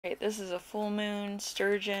Right, this is a full moon,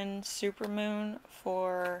 Sturgeon, supermoon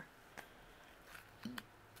for,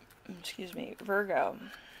 Virgo.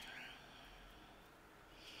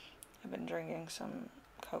 I've been drinking some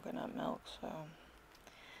coconut milk, so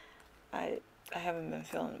I haven't been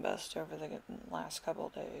feeling the best over the last couple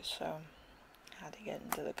of days, so I had to get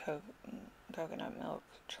into the coconut milk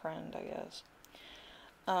trend, I guess.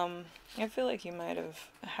 I feel like you might have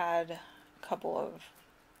had a couple of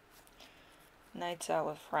nights out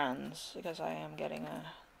with friends, because I am getting a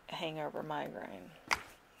hangover migraine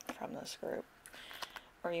from this group.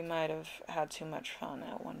 Or you might have had too much fun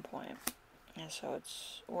at one point, and so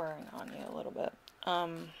it's wearing on you a little bit.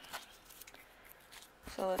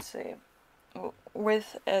 So let's see.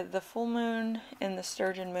 With the full moon and the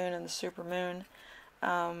Sturgeon moon and the super moon,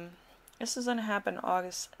 this is going to happen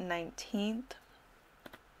August 19th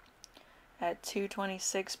at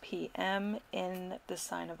 2:26 p.m. in the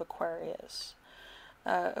sign of Aquarius.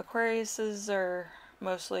 Aquariuses are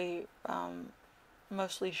mostly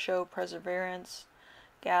show perseverance,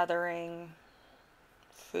 gathering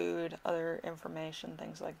food, other information,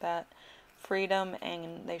 things like that, freedom,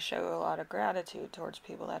 and they show a lot of gratitude towards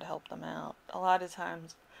people that help them out. A lot of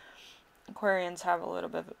times Aquarians have a little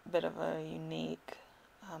bit of a unique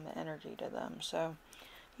energy to them, so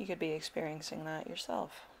you could be experiencing that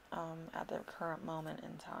yourself at the current moment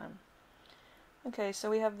in time. Okay, so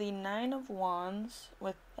we have the Nine of Wands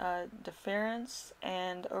with deference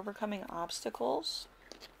and overcoming obstacles.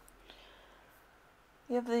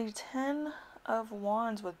 We have the Ten of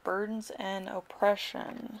Wands with burdens and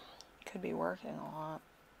oppression. Could be working a lot.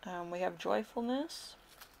 We have joyfulness.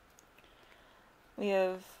 We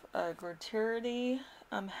have gratuity,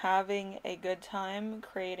 having a good time,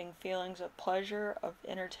 creating feelings of pleasure, of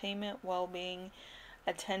entertainment, well-being,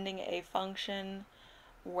 attending a function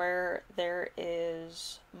where there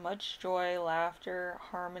is much joy, laughter,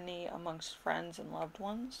 harmony amongst friends and loved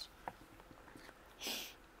ones.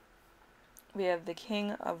 We have the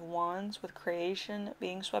King of Wands with creation,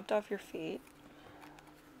 being swept off your feet.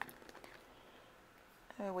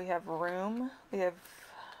 We have room. We have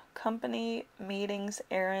company, meetings,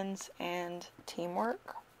 errands, and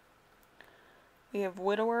teamwork. We have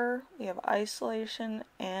widower. We have isolation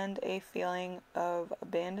and a feeling of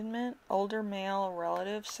abandonment. Older male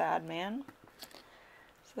relative, sad man.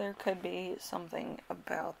 So there could be something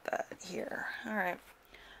about that here. Alright.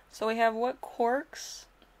 So we have what quirks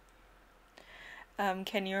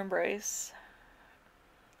can you embrace?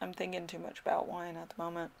 I'm thinking too much about wine at the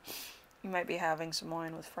moment. You might be having some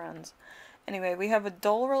wine with friends. Anyway, we have a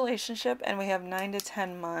dull relationship, and we have 9 to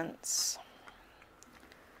 10 months.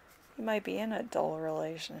 You might be in a dull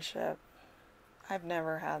relationship. I've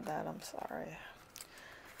never had that, I'm sorry.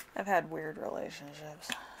 I've had weird relationships.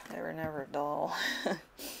 They were never dull.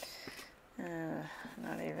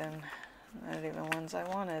 Not even ones I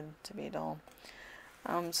wanted to be dull.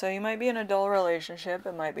 So you might be in a dull relationship.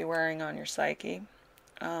 It might be wearing on your psyche.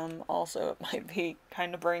 Also, it might be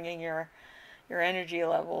kind of bringing your energy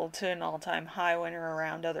level to an all-time high when you're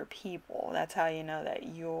around other people. That's how you know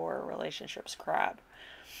that your relationship's crap.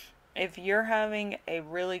 If you're having a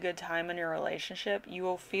really good time in your relationship, you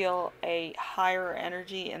will feel a higher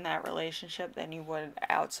energy in that relationship than you would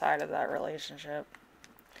outside of that relationship.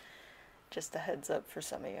 Just a heads up for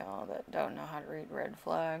some of y'all that don't know how to read red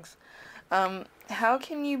flags. How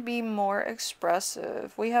can you be more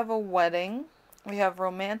expressive? We have a wedding. We have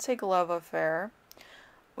romantic love affair.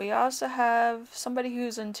 We also have somebody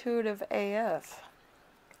who's intuitive AF,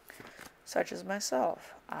 such as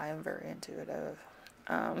myself. I am very intuitive.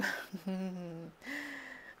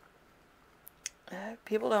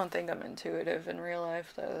 People don't think I'm intuitive in real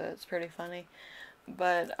life, though. That's pretty funny.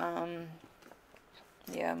 But,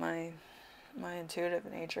 yeah, my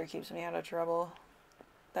intuitive nature keeps me out of trouble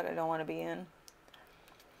that I don't want to be in.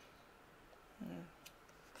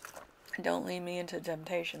 Don't lead me into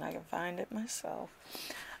temptation. I can find it myself.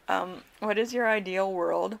 What is your ideal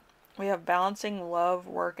world? We have balancing love,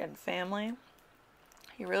 work, and family.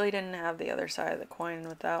 You really didn't have the other side of the coin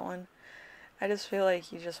with that one. I just feel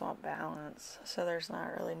like you just want balance. So there's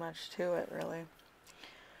not really much to it, really.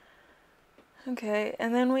 Okay,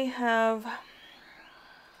 and then we have,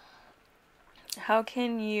 how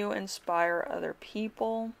can you inspire other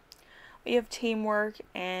people? We have teamwork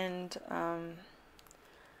and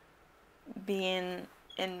being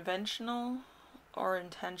inventional or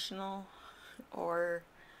intentional or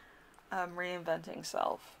reinventing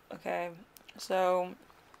self. Okay, so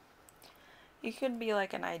you could be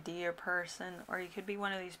like an idea person, or you could be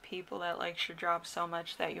one of these people that likes your job so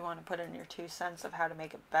much that you want to put in your 2 cents of how to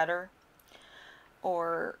make it better,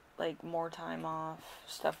 or like more time off,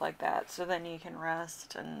 stuff like that, so then you can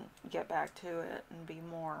rest and get back to it and be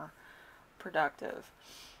more productive.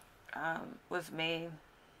 With me,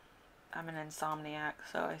 I'm an insomniac,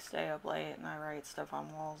 so I stay up late and I write stuff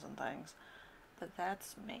on walls and things, but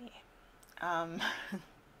that's me. Um,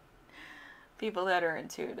 People that are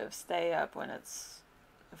intuitive stay up when it's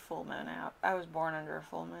a full moon out. I was born under a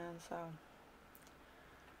full moon, so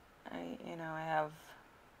I have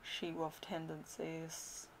she-wolf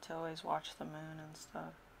tendencies to always watch the moon and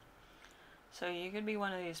stuff. So you could be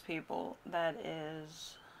one of these people that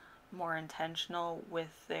is more intentional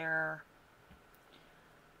with their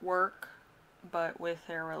work, but with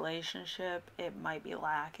their relationship, it might be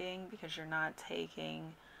lacking because you're not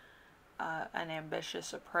taking an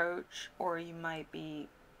ambitious approach, or you might be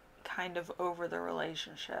kind of over the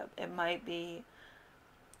relationship. It might be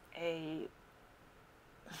a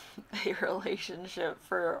relationship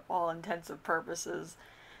for all intensive purposes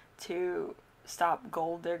to stop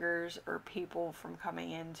gold diggers or people from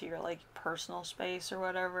coming into your like personal space or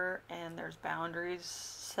whatever, and there's boundaries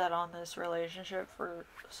set on this relationship for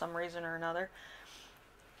some reason or another.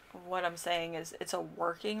 What I'm saying is it's a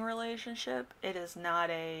working relationship. It is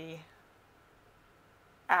not a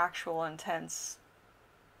actual intense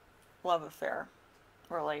love affair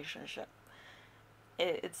relationship.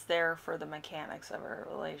 It's there for the mechanics of a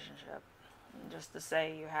relationship. And just to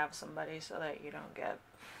say you have somebody so that you don't get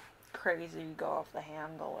crazy, go off the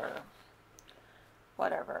handle, or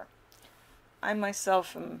whatever. I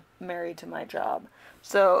myself am married to my job,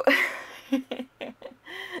 so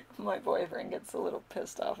my boyfriend gets a little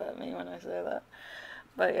pissed off at me when I say that.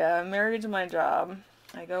 But yeah, I'm married to my job.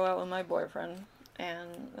 I go out with my boyfriend,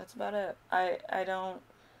 and that's about it. I don't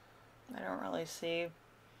really see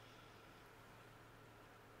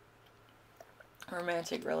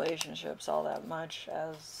romantic relationships all that much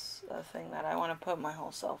as a thing that I want to put my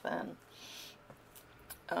whole self in.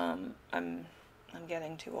 I'm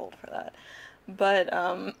getting too old for that. But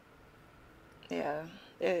yeah,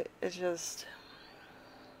 it's just,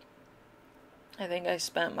 I think I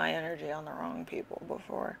spent my energy on the wrong people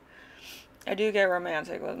before. I do get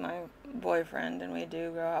romantic with my boyfriend, and we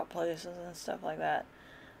do go out places and stuff like that,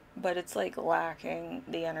 but it's like lacking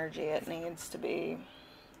the energy it needs to be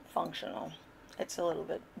functional. It's a little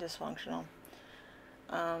bit dysfunctional.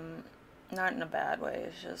 Not in a bad way,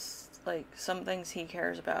 it's just like some things he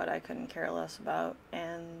cares about I couldn't care less about,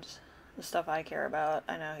 and the stuff I care about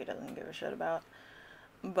I know he doesn't give a shit about.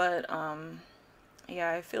 But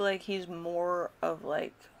yeah, I feel like he's more of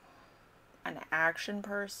like an action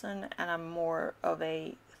person, and I'm more of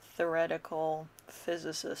a theoretical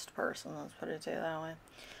physicist person, let's put it that way.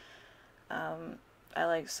 I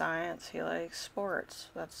like science, he likes sports.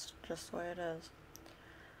 That's just the way it is.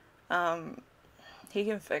 He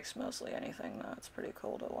can fix mostly anything though. It's pretty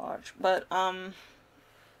cool to watch. But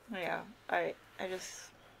yeah, I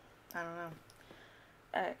don't know.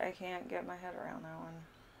 I can't get my head around that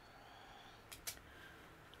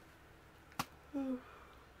one.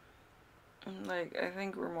 Like, I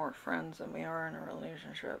think we're more friends than we are in a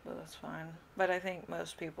relationship, but that's fine. But I think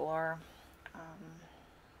most people are.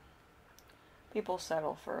 People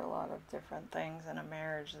settle for a lot of different things in a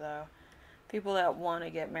marriage, though. People that want to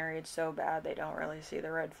get married so bad, they don't really see the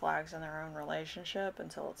red flags in their own relationship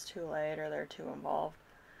until it's too late or they're too involved.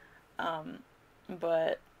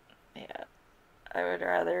 But, yeah, I would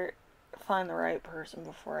rather find the right person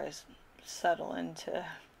before I settle into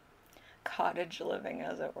cottage living,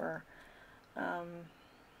 as it were. Yeah,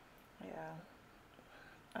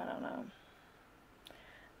 I don't know.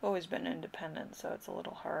 I've always been independent, so it's a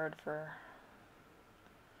little hard for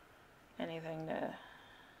anything to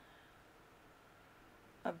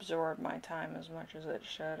absorb my time as much as it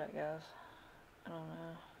should, I guess. I don't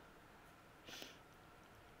know.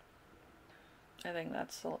 I think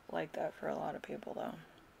that's like that for a lot of people, though.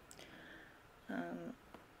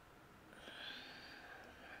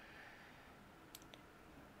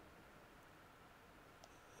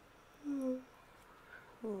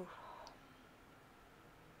 Ooh.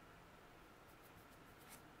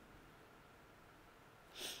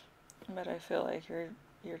 But I feel like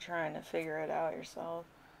you're trying to figure it out yourself.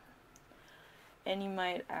 And you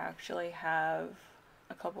might actually have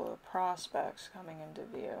a couple of prospects coming into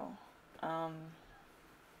view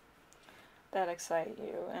that excite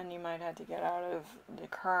you, and you might have to get out of the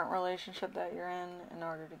current relationship that you're in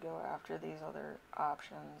order to go after these other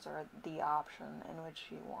options, or the option in which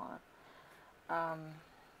you want.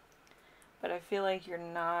 But I feel like you're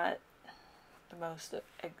not the most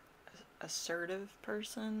assertive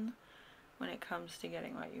person when it comes to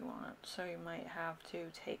getting what you want. So you might have to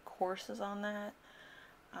take courses on that.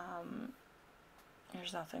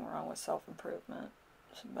 there's nothing wrong with self-improvement,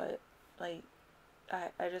 but, like,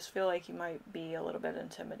 I just feel like you might be a little bit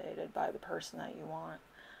intimidated by the person that you want.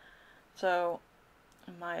 So,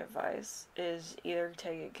 my advice is either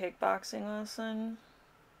take a kickboxing lesson,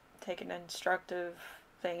 take an instructive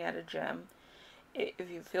thing at a gym. If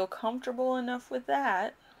you feel comfortable enough with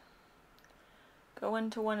that, go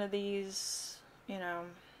into one of these, you know,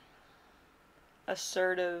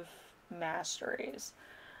 assertive masteries.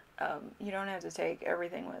 You don't have to take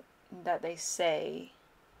everything that they say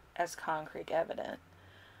as concrete evident,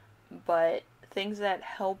 but things that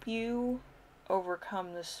help you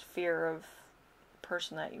overcome this fear of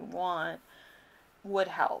person that you want would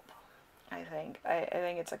help. I think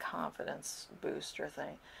it's a confidence booster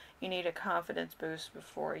thing. You need a confidence boost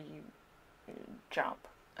before you jump,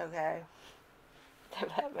 okay?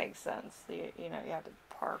 If that makes sense. You know, you have to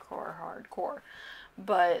parkour hardcore.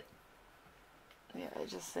 But yeah, I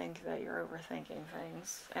just think that you're overthinking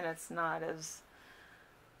things, and it's not as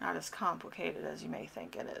complicated as you may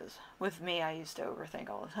think it is. With me, I used to overthink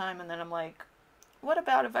all the time, and then I'm like, what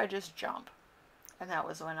about if I just jump? And that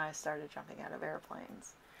was when I started jumping out of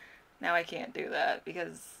airplanes. Now I can't do that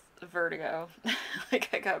because vertigo. Like,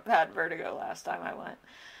 I got bad vertigo last time I went.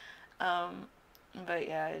 But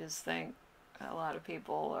yeah, I just think a lot of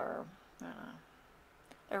people are,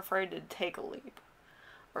 they're afraid to take a leap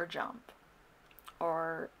or jump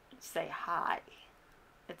or say hi.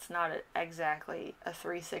 It's not exactly a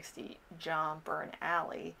 360 jump or an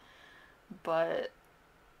alley, but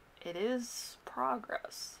it is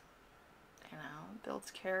progress. You know,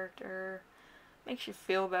 builds character, makes you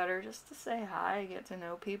feel better just to say hi, get to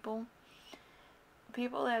know people.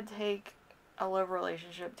 People that take a love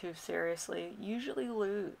relationship too seriously usually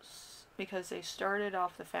lose because they started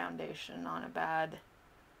off the foundation on a bad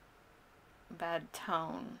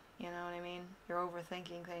tone. You know what I mean? You're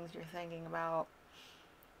overthinking things. You're thinking about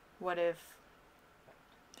what if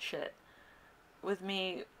shit. With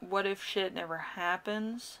me, what if shit never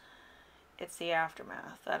happens? It's the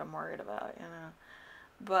aftermath that I'm worried about, you know.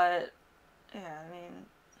 But yeah, I mean,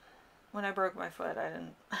 when I broke my foot, I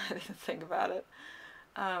didn't think about it.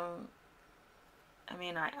 I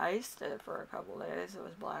mean, I iced it for a couple days. It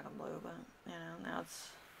was black and blue, but you know, now it's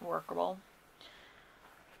workable.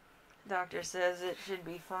 Doctor says it should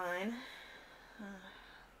be fine.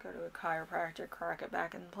 Go to a chiropractor, crack it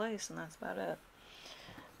back in place, and that's about it.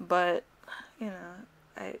 But you know,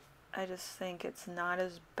 I just think it's not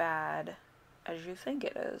as bad as you think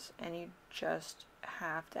it is, and you just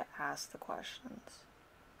have to ask the questions.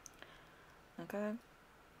 Okay?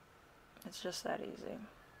 It's just that easy.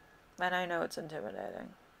 And I know it's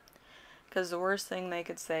intimidating. Because the worst thing they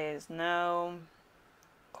could say is no,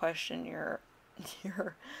 question your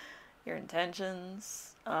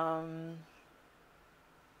intentions,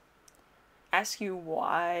 ask you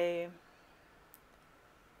why.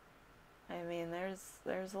 I mean,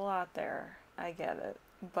 there's a lot there. I get it.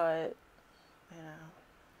 But, you know,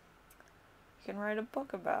 you can write a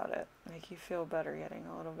book about it. Make you feel better getting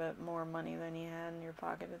a little bit more money than you had in your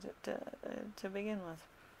pocket to begin with.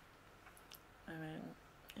 I mean,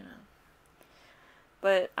 you know.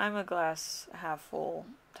 But I'm a glass half full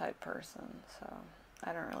type person, so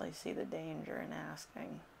I don't really see the danger in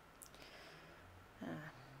asking.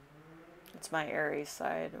 It's my Aries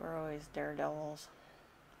side. We're always daredevils.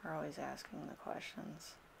 We're always asking the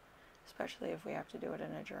questions. Especially if we have to do it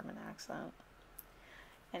in a German accent.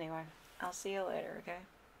 Anyway, I'll see you later, okay?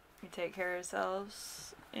 You take care of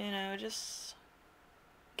yourselves. You know, just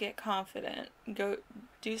get confident. Go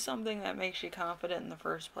do something that makes you confident in the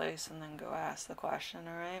first place, and then go ask the question,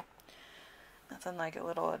 alright? Nothing like a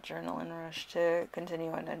little adrenaline rush to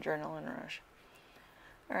continue an adrenaline rush.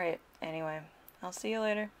 Alright, anyway, I'll see you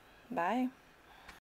later. Bye.